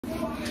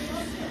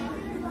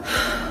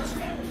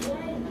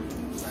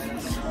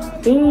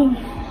Let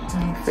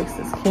me fix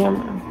this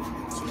camera.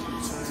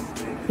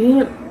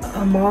 Being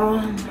a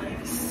mom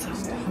is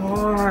so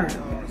hard.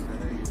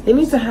 They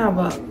need to have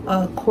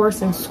a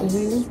course in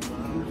school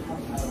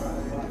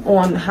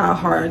on how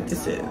hard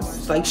this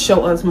is. Like,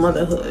 show us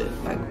motherhood,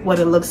 like what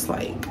it looks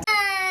like.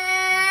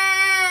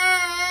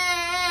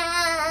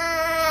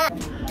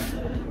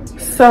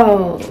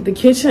 So the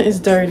kitchen is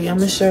dirty. I'm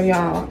gonna show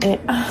y'all. And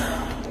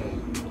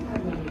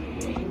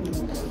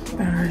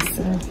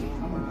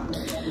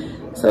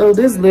so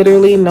there's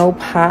literally no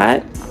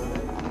pot.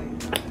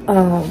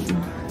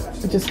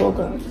 I just woke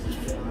up.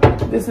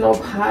 There's no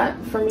pot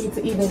for me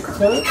to even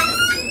cook.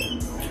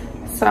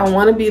 So I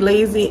want to be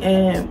lazy,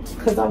 and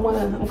because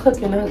I'm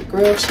cooking a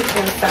grilled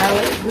chicken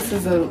salad. This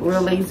is a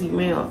real lazy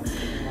meal.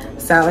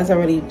 Salad's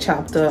already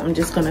chopped up. I'm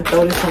just gonna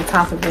throw this on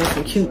top of it,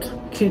 some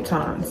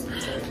croutons.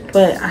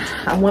 But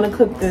I want to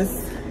cook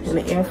this in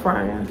the air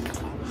fryer,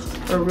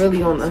 or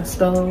really on the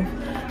stove.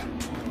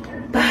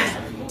 But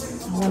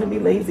I want to be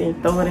lazy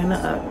and throw it in the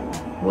oven.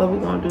 What we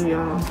gonna do,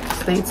 y'all?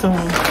 Stay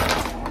tuned.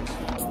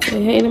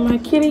 Say hey to my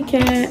kitty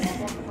cat.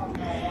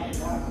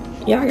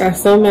 Y'all got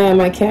so mad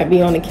my cat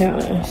be on the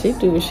counter. She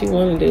do what she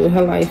want to do.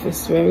 Her life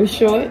is very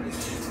short,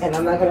 and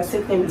I'm not gonna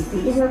sit there and be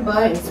beating her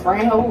butt and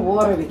spraying her with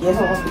water to get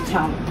her off the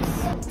counter.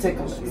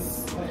 Ticklish.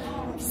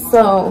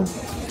 So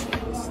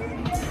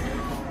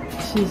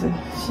she's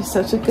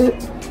such a good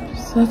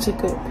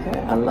pet.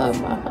 I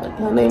love my honey.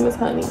 Her name is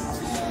Honey,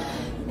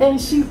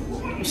 and she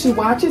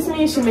watches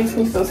me and she makes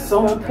me feel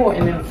so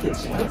important in the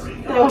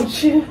kitchen,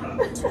 don't you?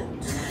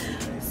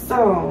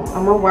 So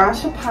I'm gonna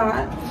wash a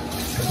pot.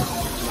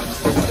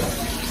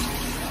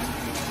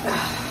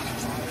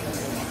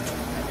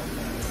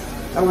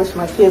 I wish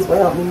my kids would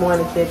help me more in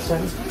the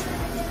kitchen.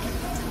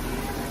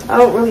 I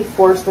don't really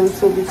force them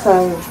to,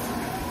 because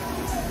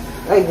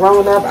like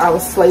growing up I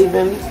was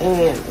slaving,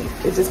 and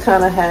it just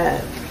kind of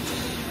had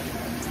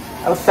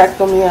an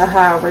effect on me on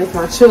how I raised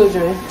my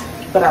children.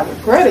 But I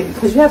regret it,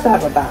 because you have to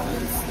have a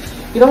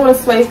balance. You don't want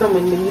to slave them,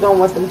 and you don't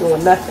want them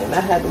doing nothing. I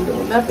had them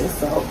doing nothing,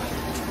 so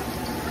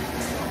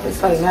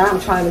it's like now I'm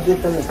trying to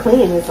get them to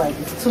clean. It's like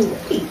it's too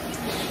late.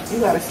 You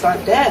gotta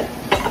start that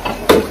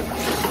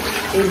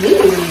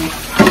immediately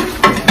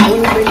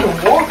when they can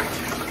walk.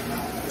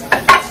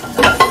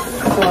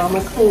 So I'm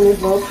gonna clean this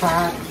little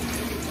pot.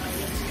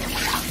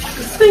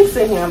 It stinks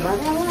in here. I'm not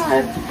gonna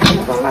lie. I'm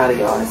not gonna lie to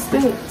y'all. It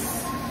stinks.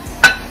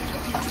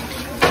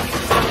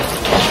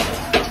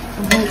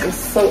 I'm gonna just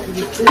soak the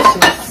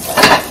dishes.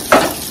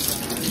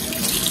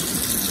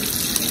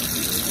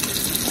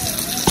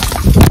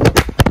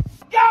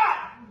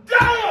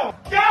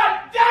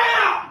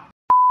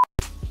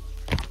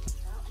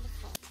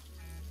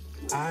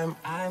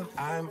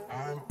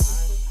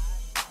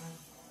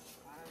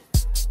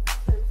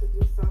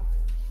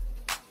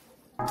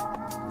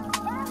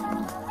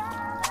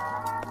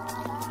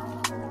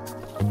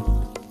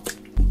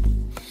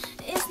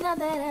 It's not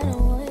that I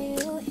don't want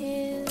you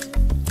here.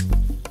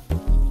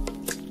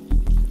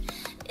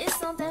 It's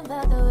something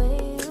about the way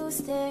you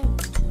stare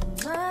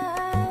into my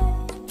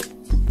eyes.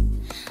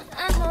 I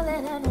know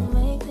that I don't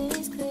make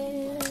things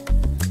clear.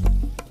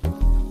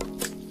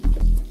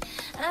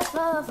 I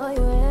fall for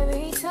you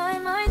every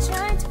time I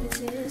try to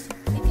resist.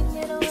 We can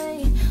get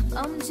away.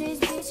 Chase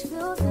beach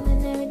views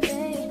and every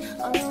day.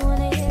 All I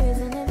wanna hear is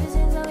an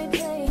episode that we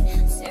play.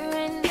 Sit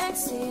right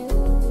next to you.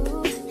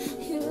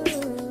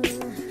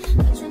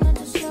 I try not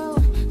to show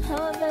how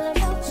I feel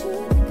about you.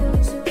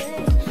 Because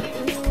away.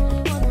 You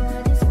only wanna,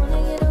 I just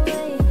wanna get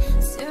away.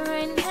 Sit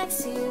right next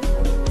to you.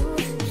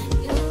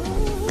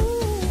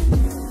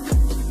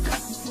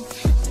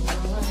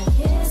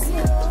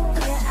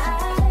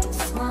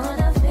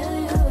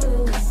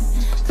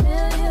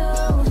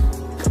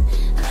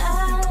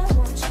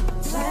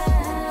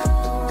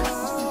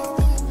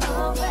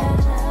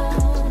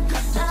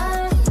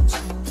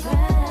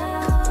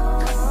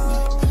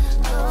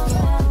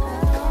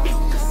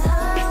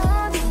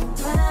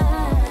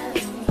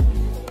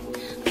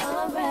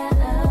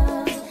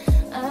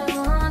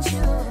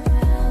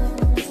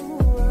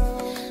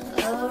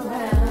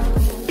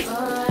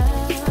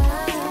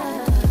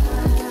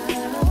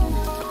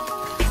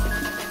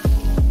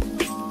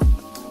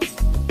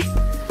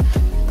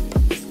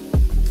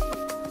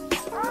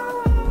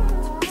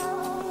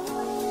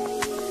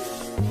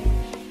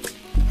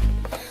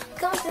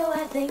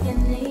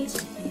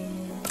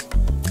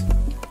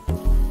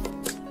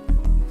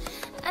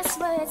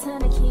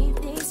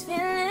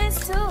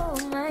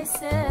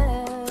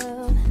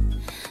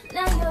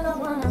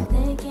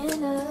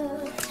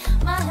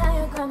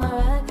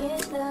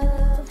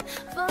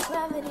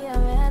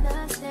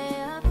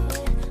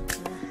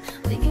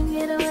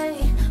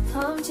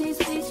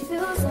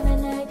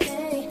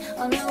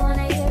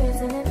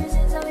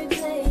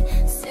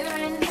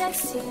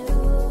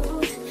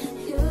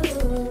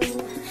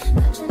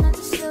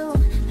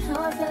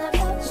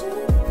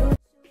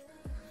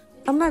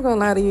 I'm not gonna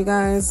lie to you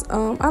guys.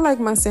 I like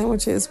my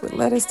sandwiches with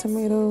lettuce,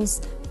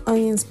 tomatoes,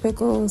 onions,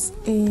 pickles,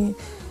 and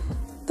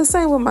the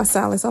same with my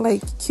salads. I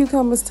like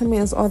cucumbers,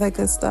 tomatoes, all that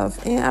good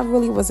stuff. And I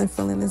really wasn't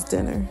feeling this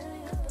dinner.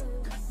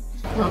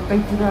 Well,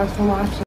 thank you guys for watching.